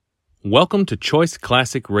Welcome to Choice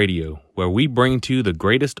Classic Radio, where we bring to you the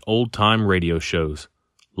greatest old-time radio shows.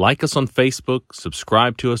 Like us on Facebook,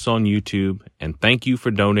 subscribe to us on YouTube, and thank you for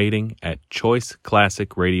donating at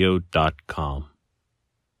choiceclassicradio.com.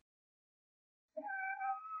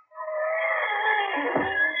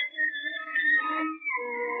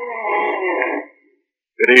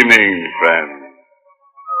 Good evening, friends.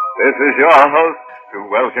 This is your host to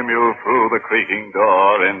welcome you through the creaking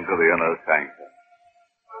door into the inner sanctum.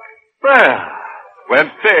 Well,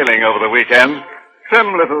 went sailing over the weekend.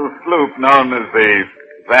 Trim little sloop known as the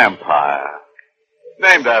Vampire.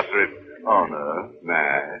 Named after its owner,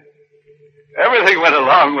 Nash. Everything went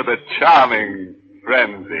along with a charming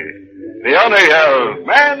frenzy. The owner yelled,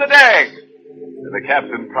 "Man the deck!" And the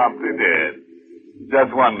captain promptly did.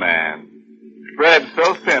 Just one man. Spread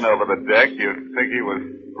so thin over the deck you'd think he was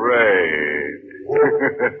sprayed.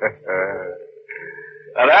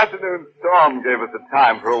 That afternoon storm gave us a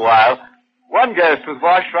time for a while. One guest was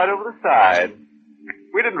washed right over the side.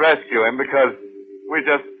 We didn't rescue him because we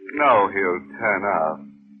just know he'll turn up.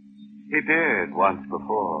 He did once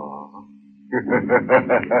before.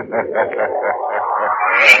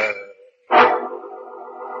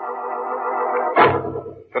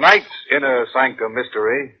 Tonight's Inner Sanctum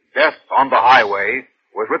Mystery, Death on the Highway,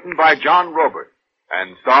 was written by John Robert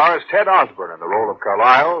and stars Ted Osborne in the role of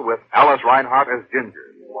Carlyle with Alice Reinhardt as Ginger.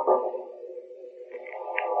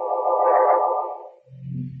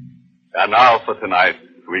 And now for tonight's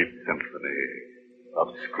sweet symphony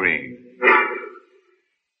of screams.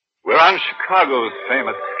 We're on Chicago's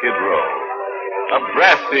famous Skid Row. A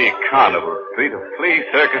brassy carnival street of flea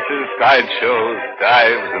circuses, sideshows,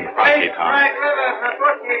 dives, and honky-tonks.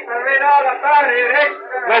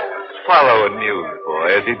 Let's follow a newsboy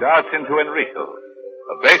as he darts into Enrico's,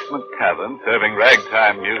 a basement tavern serving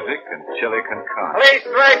ragtime music and chili con carne. Police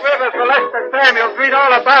Drake River, Lester Samuels. Read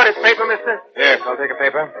all about it, paper, mister. Yes, I'll take a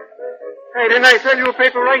paper. Hey, didn't I sell you a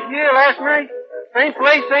paper right here last night? Same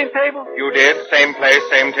place, same table? You did. Same place,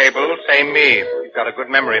 same table, same me. You've got a good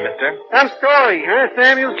memory, mister. Some story, huh?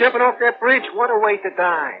 Samuels jumping off that bridge. What a way to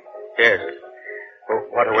die. Yes. Oh,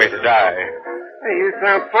 what a way to die. Hey, you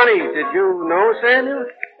sound funny. Did you know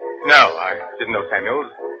Samuels? No, I didn't know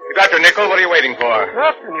Samuels. Dr. Nickel, what are you waiting for?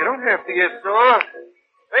 Nothing. You don't have to get sore.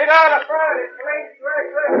 Read all about it, Police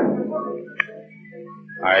Drake River.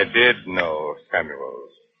 I did know Samuels.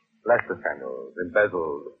 Lester Samuels,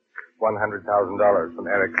 embezzled $100,000 from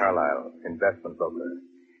Eric Carlyle, investment broker.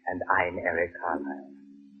 And I'm Eric Carlyle.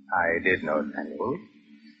 I did know Samuels.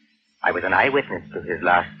 I was an eyewitness to his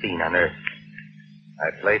last scene on Earth.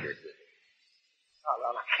 I played it. Oh,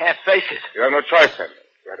 well, I can't face it. You have no choice, Samuels.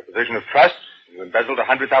 You're in a position of trust, and you embezzled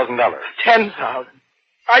 $100,000. 10,000.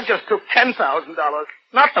 I just took $10,000,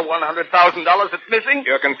 not the $100,000 that's missing.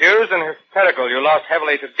 You're confused and hysterical. You lost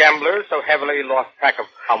heavily to gamblers, so heavily you lost track of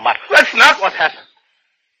how much. That's not what happened.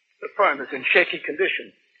 The firm is in shaky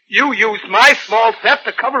condition. You used my small theft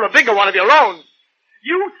to cover a bigger one of your own.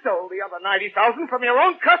 You stole the other $90,000 from your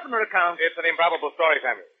own customer account. It's an improbable story,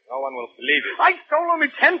 Samuel. No one will believe it. I stole only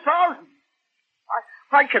 $10,000.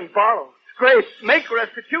 I can borrow, scrape, make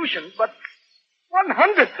restitution, but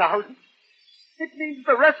 $100,000? It means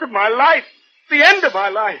the rest of my life, the end of my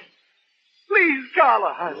life. Please,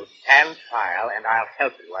 Carlyle. Stand trial, and I'll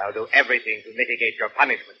help you. I'll do everything to mitigate your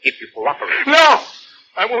punishment if you cooperate. No!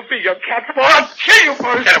 I won't be your cat's paw. I'll kill you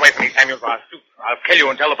first. Get away from me, Samuel, or I'll shoot. I'll kill you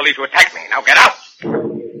and tell the police you attacked me. Now get out!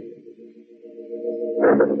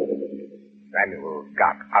 Samuel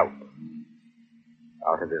got out.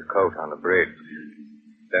 Out of his coat on the bridge.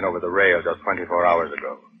 Then over the rail just 24 hours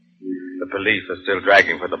ago. The police are still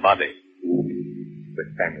dragging for the body.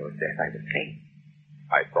 With Samuel's death, I was safe.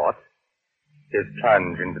 I thought. His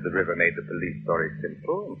plunge into the river made the police story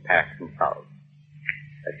simple and passed and solved.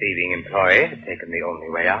 A thieving employee had taken the only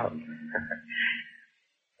way out.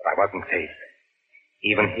 But I wasn't safe.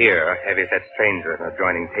 Even here, a heavy-set stranger at an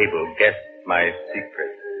adjoining table guessed my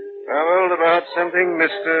secret. Troubled about something,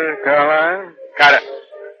 Mr. Carlyle? Carter.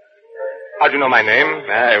 How'd you know my name?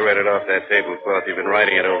 I read it off that tablecloth. You've been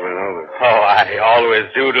writing it over and over. Oh, I always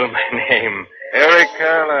doodle my name. Eric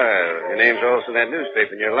Carlyle. Your name's also in that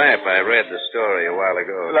newspaper in your lap. I read the story a while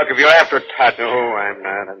ago. Look, if you're after a touch... No, I'm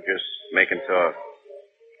not. I'm just making talk.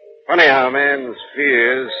 Funny how a man's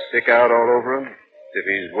fears stick out all over him. As if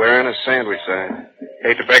he's wearing a sandwich sign.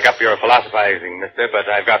 Hate to break up your philosophizing, mister, but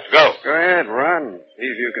I've got to go. Go ahead, run. See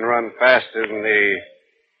if you can run faster than the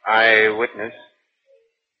eyewitness.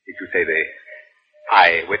 Did you say the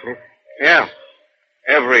eyewitness? Yeah.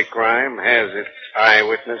 Every crime has its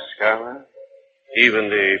eyewitness, Carlyle. Even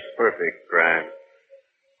the perfect crime.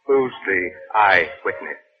 Who's the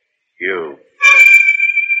eyewitness? You.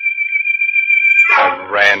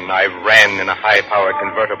 then I ran in a high-powered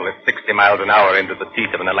convertible at 60 miles an hour into the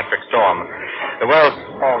teeth of an electric storm. The world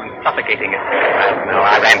fallen suffocating at 60 miles an hour.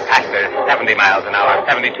 I ran faster, 70 miles an hour,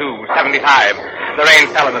 72, 75. The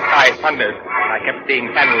rain fell and the sky thundered. I kept seeing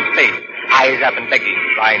Samuel's face, eyes up and begging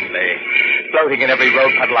blindly. Floating in every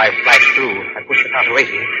road puddle I splashed through. I pushed the car to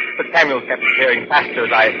 80, but Samuel kept appearing faster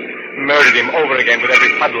as I murdered him over again with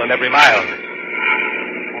every puddle and every mile.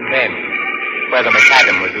 And then, where the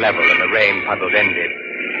macadam was level and the rain puddles ended,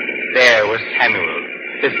 there was Samuel,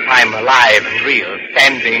 this time alive and real,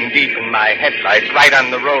 standing deep in my headlights, right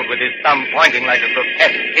on the road with his thumb pointing like a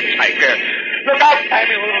grotesque hitchhiker. Look out,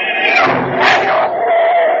 Samuel! Samuel!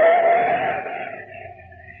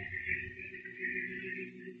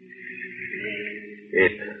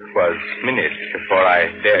 It was minutes before I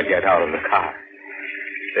dared get out of the car.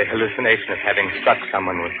 The hallucination of having struck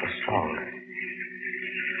someone was so strong.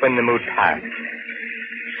 When the mood passed,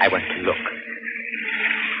 I went to look.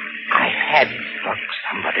 I had struck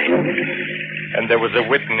somebody. And there was a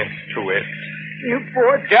witness to it. You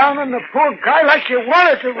bore down on the poor guy like you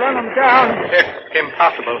wanted to run him down. It's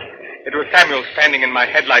impossible. It was Samuel standing in my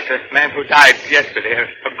headlights, a man who died yesterday, a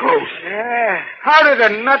ghost. Yeah. How did a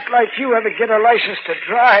nut like you ever get a license to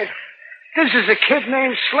drive? This is a kid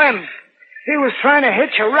named Slim. He was trying to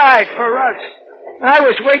hitch a ride for us. I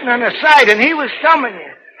was waiting on the side, and he was summoning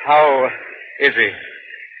you. How is he?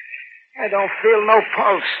 I don't feel no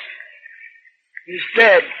pulse. He's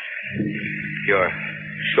dead. You're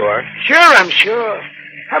sure? Sure, I'm sure.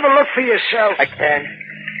 Have a look for yourself. I can't.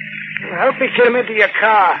 Help me get him into your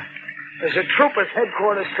car. There's a trooper's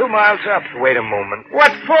headquarters 2 miles up. Wait a moment.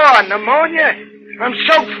 What for? Pneumonia? I'm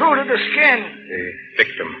soaked through to the skin. The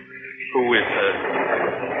victim. Who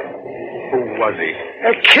was he?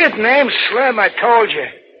 A kid named Slim, I told you.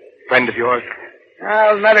 Friend of yours?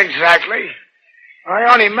 Well, not exactly. I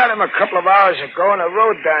only met him a couple of hours ago in a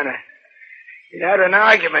road diner. He had an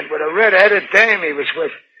argument with a red-headed dame he was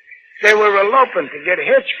with. They were eloping to get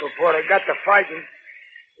hitched before they got to fighting.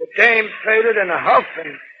 The dame faded in a huff,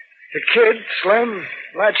 and the kid, Slim,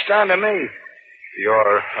 latched onto me.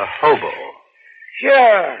 You're a hobo.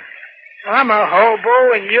 Sure. I'm a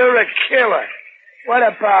hobo, and you're a killer. What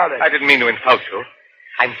about it? I didn't mean to insult you.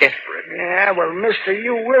 I'm desperate. Yeah, well, mister,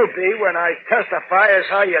 you will be when I testify as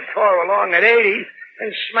how you tore along at 80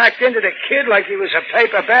 and smacked into the kid like he was a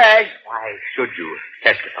paper bag. Why should you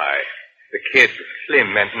testify? The kid,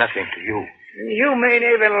 Slim, meant nothing to you. You mean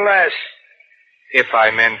even less. If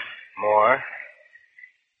I meant more?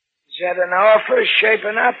 Is that an offer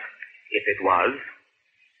shaping up? If it was.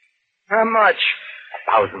 How much?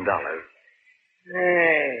 $1,000.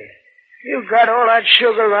 Hey, you got all that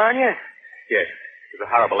sugar on you? Yes. It was a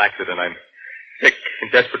horrible accident. I'm sick, in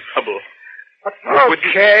desperate trouble. Okay. What do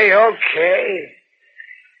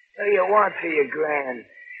you want for your grand?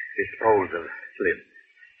 Dispose of Slim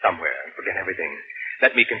somewhere and forget everything.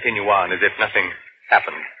 Let me continue on as if nothing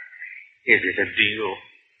happened. Is it a deal?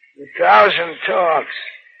 1,000 talks.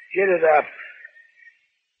 Get it up.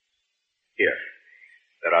 Here.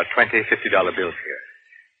 There are 20 $50 bills here.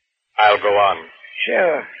 I'll go on.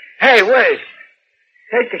 Sure. Hey, wait.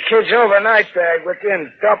 Take the kid's overnight bag with you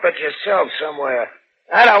and dump it yourself somewhere.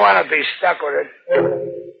 I don't want to be stuck with it.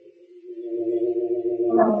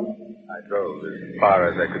 I drove as far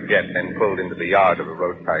as I could get, then pulled into the yard of a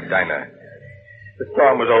roadside diner. The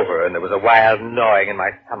storm was over, and there was a wild gnawing in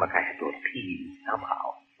my stomach. I had to appease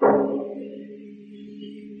somehow.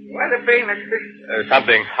 What'll it be, mister?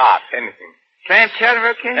 Something hot, anything. Clam chowder,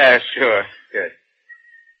 okay? Sure. Good.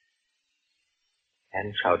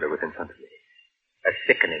 And chowder was in front of me. A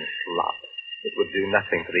sickening slop. It would do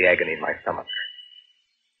nothing for the agony in my stomach.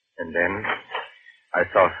 And then I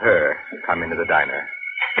saw her come into the diner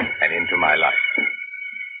and into my life.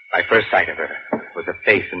 My first sight of her was a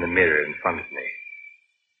face in the mirror in front of me.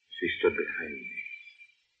 She stood behind me.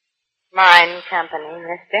 Mine company,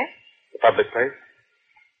 mister. The public place?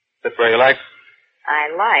 That's where you like? I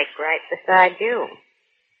like right beside you.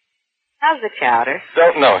 How's the chowder?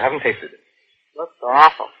 Don't know. Haven't tasted it. Looks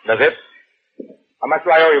awful. Does it? How much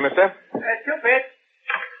do I owe you, mister? 2 bits.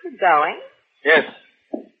 You going? Yes.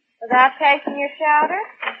 Without tasting your chowder?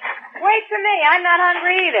 Wait for me. I'm not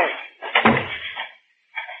hungry either.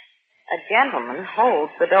 A gentleman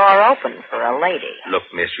holds the door open for a lady. Look,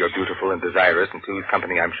 miss, you're beautiful and desirous and two's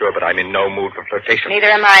company, I'm sure, but I'm in no mood for flirtation.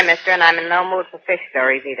 Neither am I, mister, and I'm in no mood for fish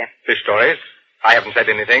stories either. Fish stories? I haven't said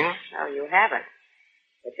anything. No, you haven't.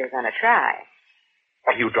 But you're going to try.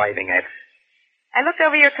 What are you driving at? I looked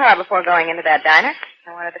over your car before going into that diner.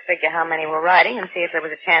 I wanted to figure how many were riding and see if there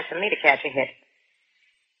was a chance for me to catch a hit.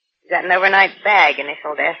 You got an overnight bag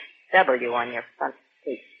initialed SW on your front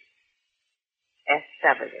seat.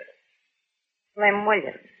 discovered it. Slim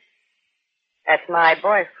Williams. That's my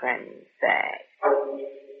boyfriend's bag.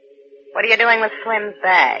 What are you doing with Slim's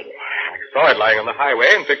bag? I saw it lying on the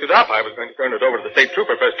highway and picked it up. I was going to turn it over to the state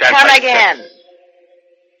trooper first chance. Come again.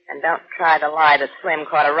 And don't try to lie that Slim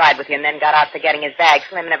caught a ride with you and then got out forgetting his bag.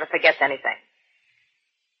 Slim never forgets anything.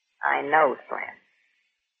 I know Slim.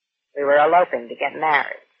 We were eloping to get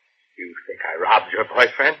married. You think I robbed your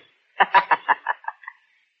boyfriend?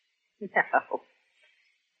 No.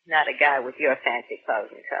 Not a guy with your fancy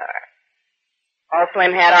clothes and car. All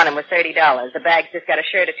Slim had on him was $30. The bag's just got a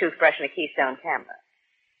shirt, a toothbrush, and a Keystone camera.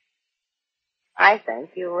 I think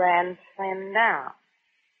you ran Slim down.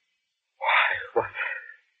 Why, what?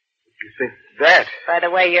 You think that? By the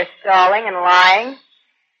way you're stalling and lying?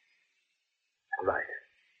 Right.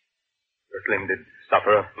 Slim did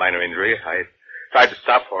suffer a minor injury. I tried to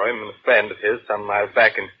stop for him, and a friend of his, some miles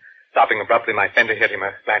back, and stopping abruptly, my fender hit him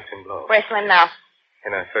a glancing blow. Where's Slim now?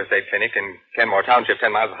 In a first aid clinic in Kenmore Township,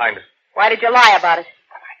 10 miles behind us. Why did you lie about it?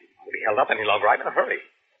 I didn't want to be held up any longer. I'm in a hurry.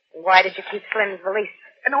 Why did you keep Slim's valise?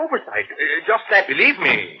 An oversight. Just that. Believe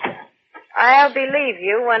me. I'll believe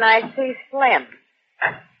you when I see Slim.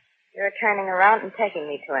 You're turning around and taking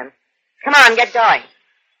me to him. Come on, get going.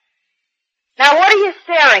 Now, what are you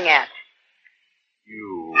staring at?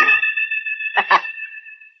 You.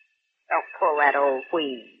 Don't pull that old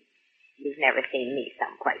wheeze. You've never seen me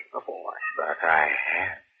someplace before. But I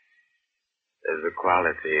have. There's a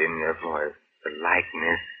quality in your voice, the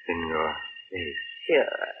likeness in your face.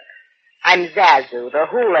 Sure. I'm Zazu, the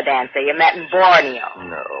hula dancer you met in Borneo.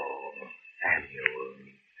 No, Samuel.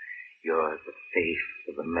 You're the face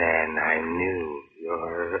of a man I knew.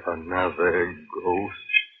 You're another ghost.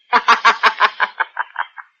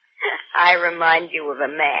 I remind you of a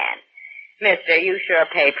man. Mister, you sure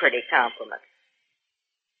pay pretty compliments.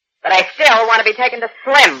 But I still want to be taken to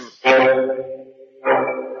Slim.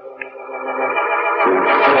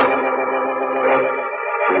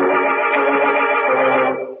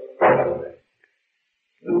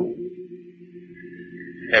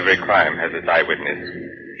 Every crime has its eyewitness,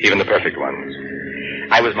 even the perfect ones.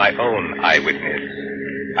 I was my own eyewitness.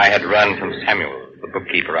 I had run from Samuel, the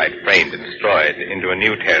bookkeeper I'd framed and destroyed, into a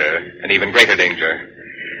new terror, an even greater danger.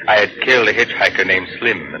 I had killed a hitchhiker named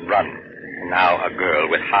Slim and run. And now a girl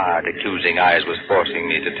with hard, accusing eyes was forcing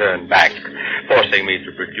me to turn back, forcing me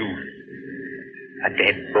to produce a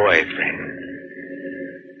dead boyfriend.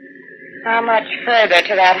 How much further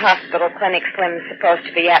to that hospital clinic Slim's supposed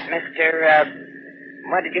to be at, Mr.,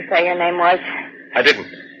 what did you say your name was? I didn't.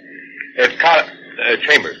 It's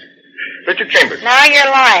Chambers. Richard Chambers. Now you're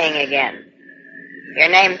lying again. Your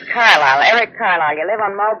name's Carlisle, Eric Carlisle. You live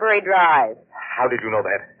on Mulberry Drive. How did you know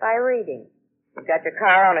that? By reading. You've got your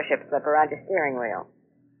car ownership slip around your steering wheel.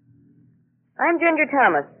 I'm Ginger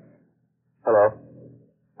Thomas. Hello.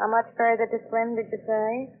 How much further to Slim, did you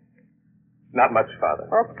say? Not much, Father.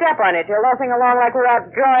 Well, step on it. You're loafing along like we're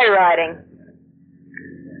out joyriding.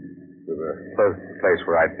 We were close to the place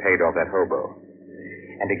where I'd paid off that hobo.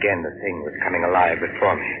 And again, the thing was coming alive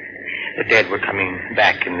before me. The dead were coming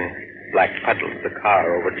back in the black puddles the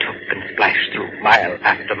car overtook and splashed through mile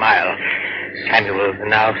after mile. Samuel and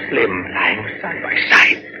now Slim lying side by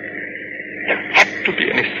side. There had to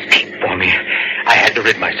be an escape for me. I had to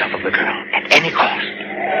rid myself of the girl at any cost.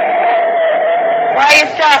 Why are you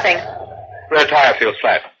stopping? Rear tire feels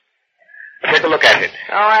flat. Take a look at it.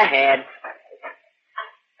 Go ahead.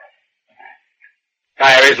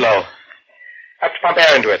 Tire is low. Have to pump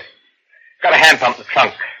air into it. Got a hand pump in the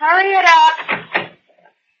trunk. Hurry it up.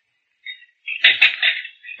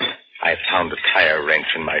 I found a tire wrench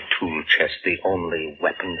in my tool chest, the only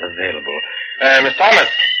weapon available. Miss Thomas.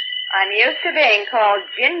 I'm used to being called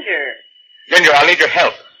Ginger. Ginger, I'll need your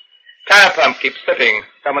help. Tire pump keeps slipping.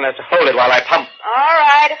 Someone has to hold it while I pump. All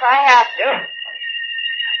right, if I have to.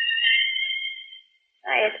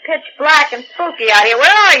 Hey, it's pitch black and spooky out here.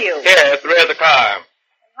 Where are you? Here, at the rear of the car.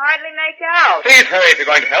 Hardly make out. Please hurry if you're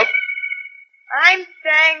going to help. I'm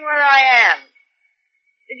staying where I am.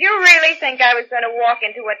 Did you really think I was going to walk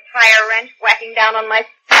into a tire wrench whacking down on my...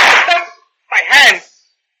 My hand!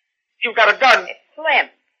 You've got a gun. It's Slim.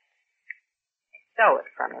 I stole it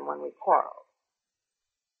from him when we quarreled.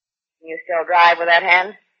 Can you still drive with that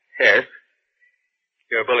hand? Yes.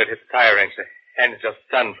 Your bullet hit the tire wrench. The hand is just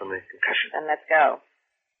stunned from the concussion. Then let's go.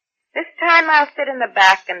 This time I'll sit in the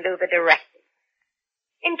back and do the directing.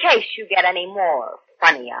 In case you get any more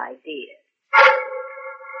funny ideas.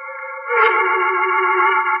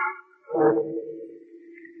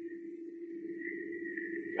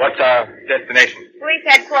 What's our destination? Police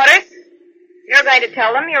headquarters. You're going to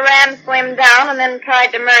tell them you ran Slim down and then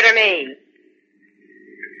tried to murder me.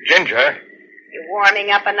 Ginger, You warming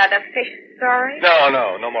up another fish story?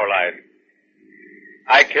 No more lies.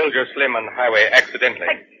 I killed your Slim on the highway accidentally.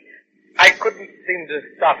 I couldn't seem to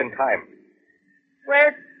stop in time. Where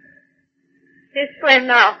is Slim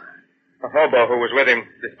now? A hobo who was with him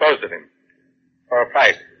disposed of him. For a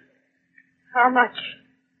price. How much?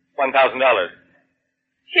 $1,000.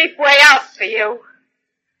 Cheap way out for you.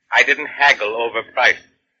 I didn't haggle over price.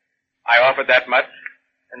 I offered that much,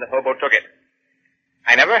 and the hobo took it.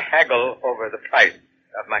 I never haggle over the price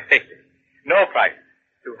of my safety. No price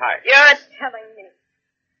too high. You're telling me.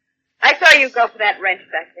 I saw you go for that wrench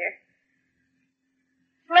back there.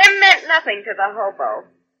 Slim meant nothing to the hobo.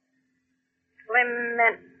 Slim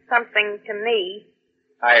meant something to me.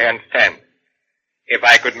 I understand. If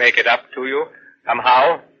I could make it up to you,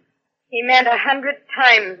 somehow. He meant 100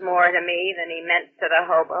 times more to me than he meant to the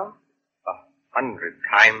hobo. 100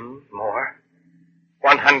 times more?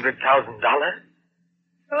 $100,000?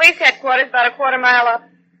 Police headquarters about a quarter mile up.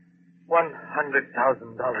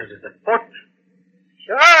 $100,000 is a fortune.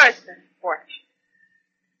 Sure, it's a fortune.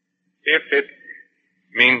 If it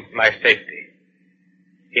means my safety.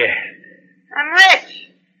 Yes. I'm rich.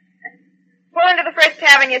 Pull into the first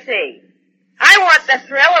tavern you see. I want the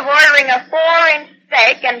thrill of ordering a 4-inch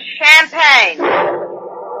steak and champagne.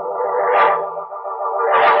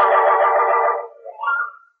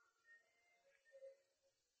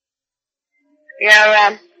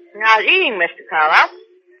 You're not eating, Mr. Carlisle.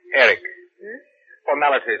 Eric.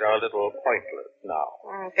 Formalities are a little pointless now.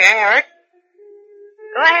 Okay, Eric.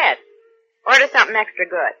 Go ahead. Order something extra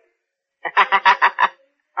good.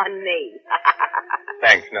 On me.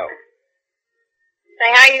 Thanks, no. Say,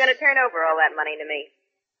 how are you going to turn over all that money to me?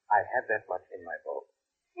 I have that much in my vault.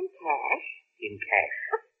 In cash? In cash.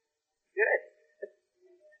 Good.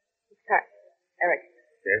 Eric.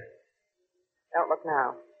 Yes? Don't look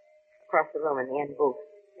now. Across the room in the end booth,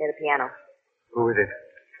 near the piano. Who is it?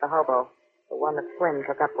 The hobo. The one that Slim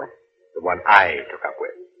took up with. The one I took up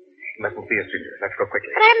with. You mustn't see a stranger. Let's go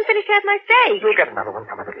quickly. But I haven't finished half my steak. We'll get another one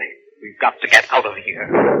some other place. We've got to get out of here.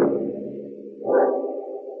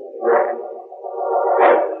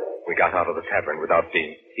 We got out of the tavern without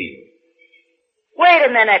being seen. Wait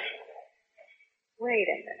a minute.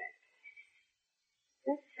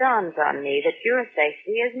 This dawns on me that your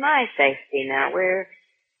safety is my safety now. We're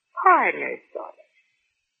partners, sort of.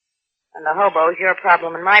 And the hobo's your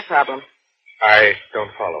problem and my problem. I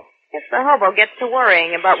don't follow. If the hobo gets to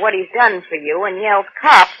worrying about what he's done for you and yells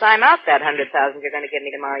cops, I'm out that $100,000 you're going to give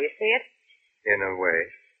me tomorrow. You see it? In a way.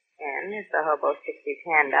 And if the hobo sticks his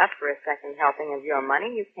hand up for a second helping of your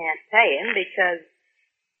money, you can't pay him because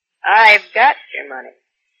I've got your money.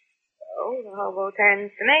 So the hobo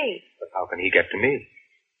turns to me. But how can he get to me?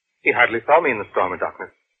 He hardly saw me in the storm of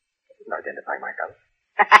darkness. I didn't identify myself.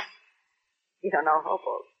 You don't know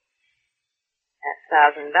hobos.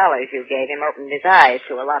 That $1,000 you gave him opened his eyes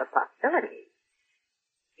to a lot of possibilities.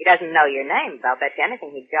 He doesn't know your name, but I'll bet you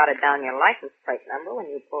anything he jotted down your license plate number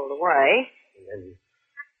when you pulled away. And then,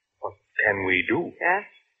 what can we do?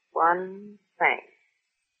 Just one thing.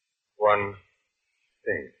 One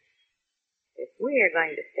thing. If we're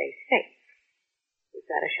going to stay safe, we've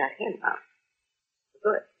got to shut him up.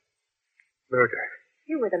 Good. Murder.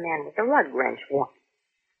 You were the man with the lug wrench once.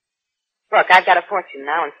 Look, I've got a fortune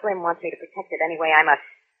now, and Slim wants me to protect it any way I must.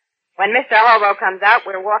 When Mr. Hobo comes out,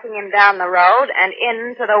 we're walking him down the road and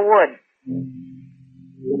into the woods.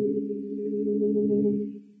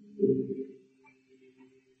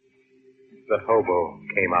 The hobo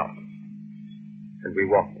came out, and we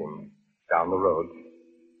walked him down the road,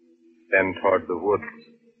 then toward the woods.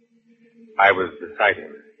 I was beside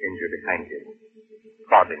him, Ginger behind him,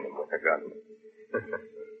 prodding him with a gun.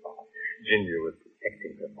 Ginger was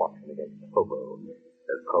protecting her fortune against the hobo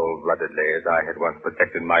as cold-bloodedly as I had once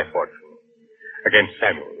protected my fortune against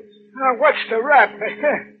Samuel's. What's the rap?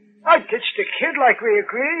 I ditched the kid like we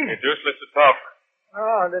agreed. It's useless to talk.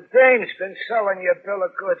 Oh, the dame's been selling your bill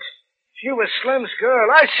of goods. She was Slim's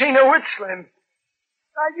girl. I seen her with Slim.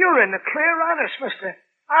 Now, you're in the clear, honest, mister.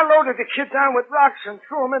 I loaded the kid down with rocks and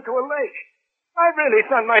threw him into a lake. I really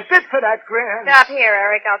done my bit for that grand. Stop here,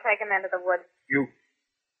 Eric. I'll take him into the woods. You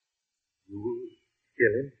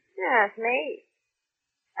kill him? Yes, me.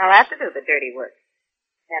 I'll have to do the dirty work.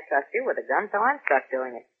 Can't trust you with a gun, so I'm stuck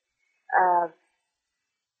doing it.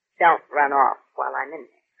 Don't run off while I'm in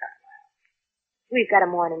there, Carlisle. We've got a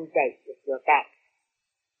morning date with your bank.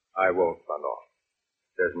 I won't run off.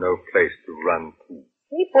 There's no place to run to.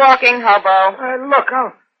 Keep walking, hobo. Look,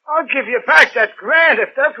 I'll give you back that grand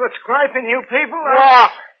if that's what's griping you people.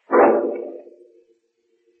 Walk.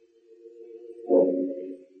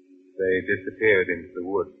 They disappeared into the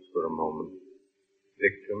woods for a moment.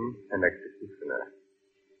 Victim and executioner.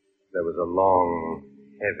 There was a long,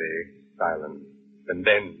 heavy silence. And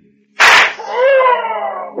then...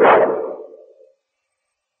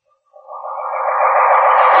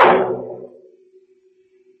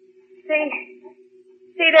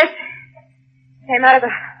 See this? Came out of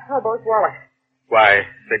the hobo's wallet. Why,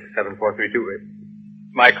 67432. It's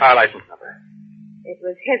my car license number. It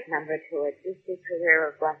was his number to a juicy career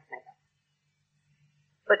of blackmail.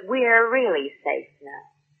 But we're really safe now.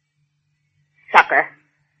 Sucker.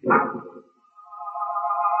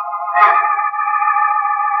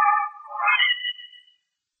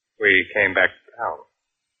 We came back to town,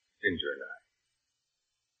 Ginger and I.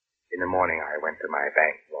 In the morning, I went to my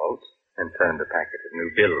bank vault and turned a packet of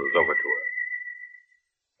new bills over to her.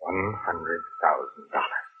 $100,000.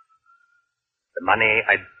 The money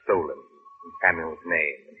I'd stolen in Samuel's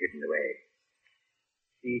name and hidden away.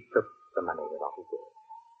 She took the money without a word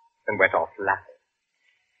and went off laughing,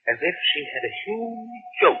 as if she had a huge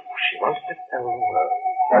joke she wants to tell the world.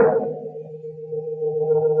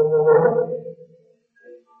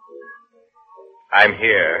 I'm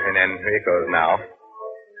here in Enrico's now.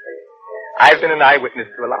 I've been an eyewitness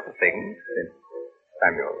to a lot of things since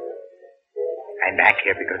Samuel. I'm back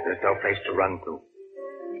here because there's no place to run to.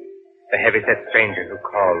 The heavy-set stranger who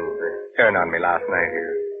called to turn on me last night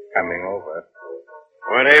is coming over.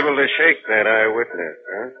 Weren't able to shake that eyewitness,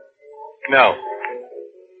 huh? No.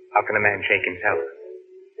 How can a man shake himself?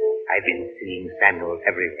 I've been seeing Samuel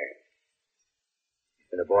everywhere.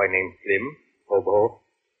 There's a boy named Slim, hobo,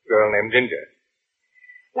 girl named Ginger.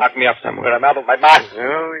 Lock me up somewhere. I'm out of my mind.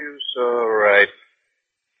 No, you saw right.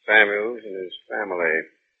 Samuels and his family.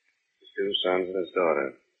 His 2 sons and his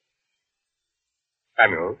daughter.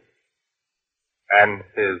 Samuel? And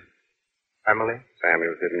his family?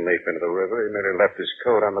 Samuels didn't leap into the river. He merely left his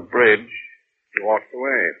coat on the bridge. He walked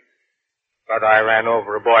away. But I ran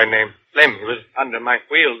over a boy named Slim. He was under my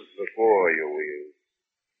wheels. Before your wheels.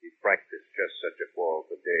 He practiced just such a fall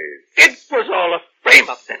for days. It was all a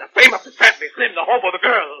frame-up then. A frame-up to trap me, Slim, the hobo, the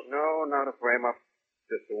girl. No, not a frame-up.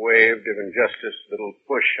 Just a wave giving justice a little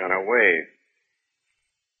push on a wave.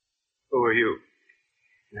 Who are you?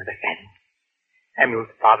 Another Samuel. Samuel's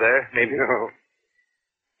father, maybe? No.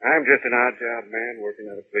 I'm just an odd-job man working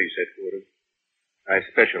at a police headquarters. I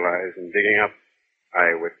specialize in digging up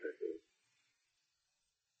eyewitnesses.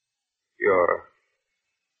 You're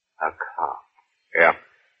a cop. Yeah.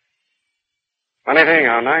 Funny thing,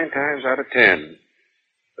 how 9 times out of 10,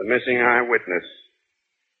 the missing eyewitness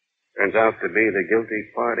turns out to be the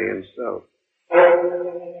guilty party himself.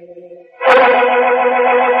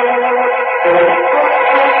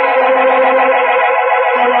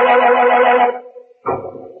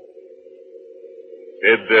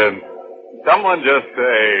 Did someone just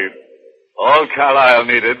say all Carlyle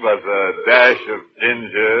needed was a dash of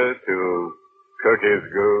ginger to cook his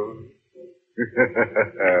goose?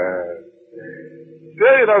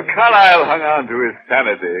 Still, you know, Carlyle hung on to his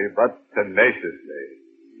sanity, but tenaciously,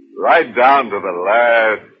 right down to the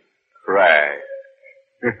last crack.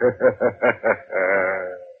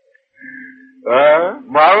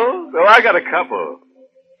 Morals? Oh, I got a couple.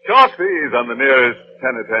 Chalk these on the nearest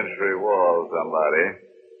penitentiary wall, somebody.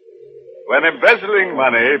 When embezzling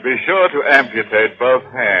money, be sure to amputate both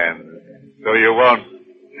hands so you won't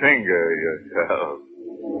finger yourself.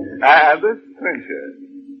 And this clincher.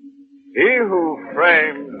 He who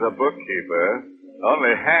frames a bookkeeper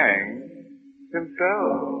only hangs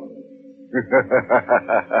himself.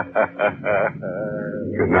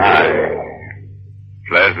 Good night.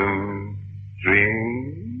 Pleasant dreams.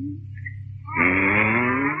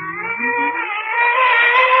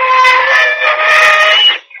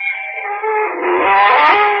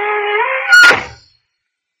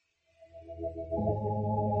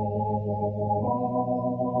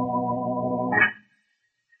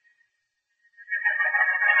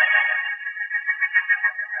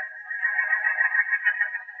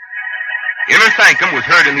 Inner Sanctum was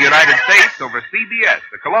heard in the United States over CBS,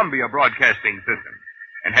 the Columbia Broadcasting System,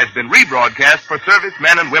 and has been rebroadcast for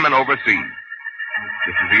servicemen and women overseas.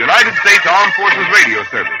 This is the United States Armed Forces Radio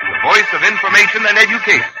Service, the voice of information and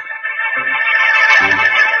education.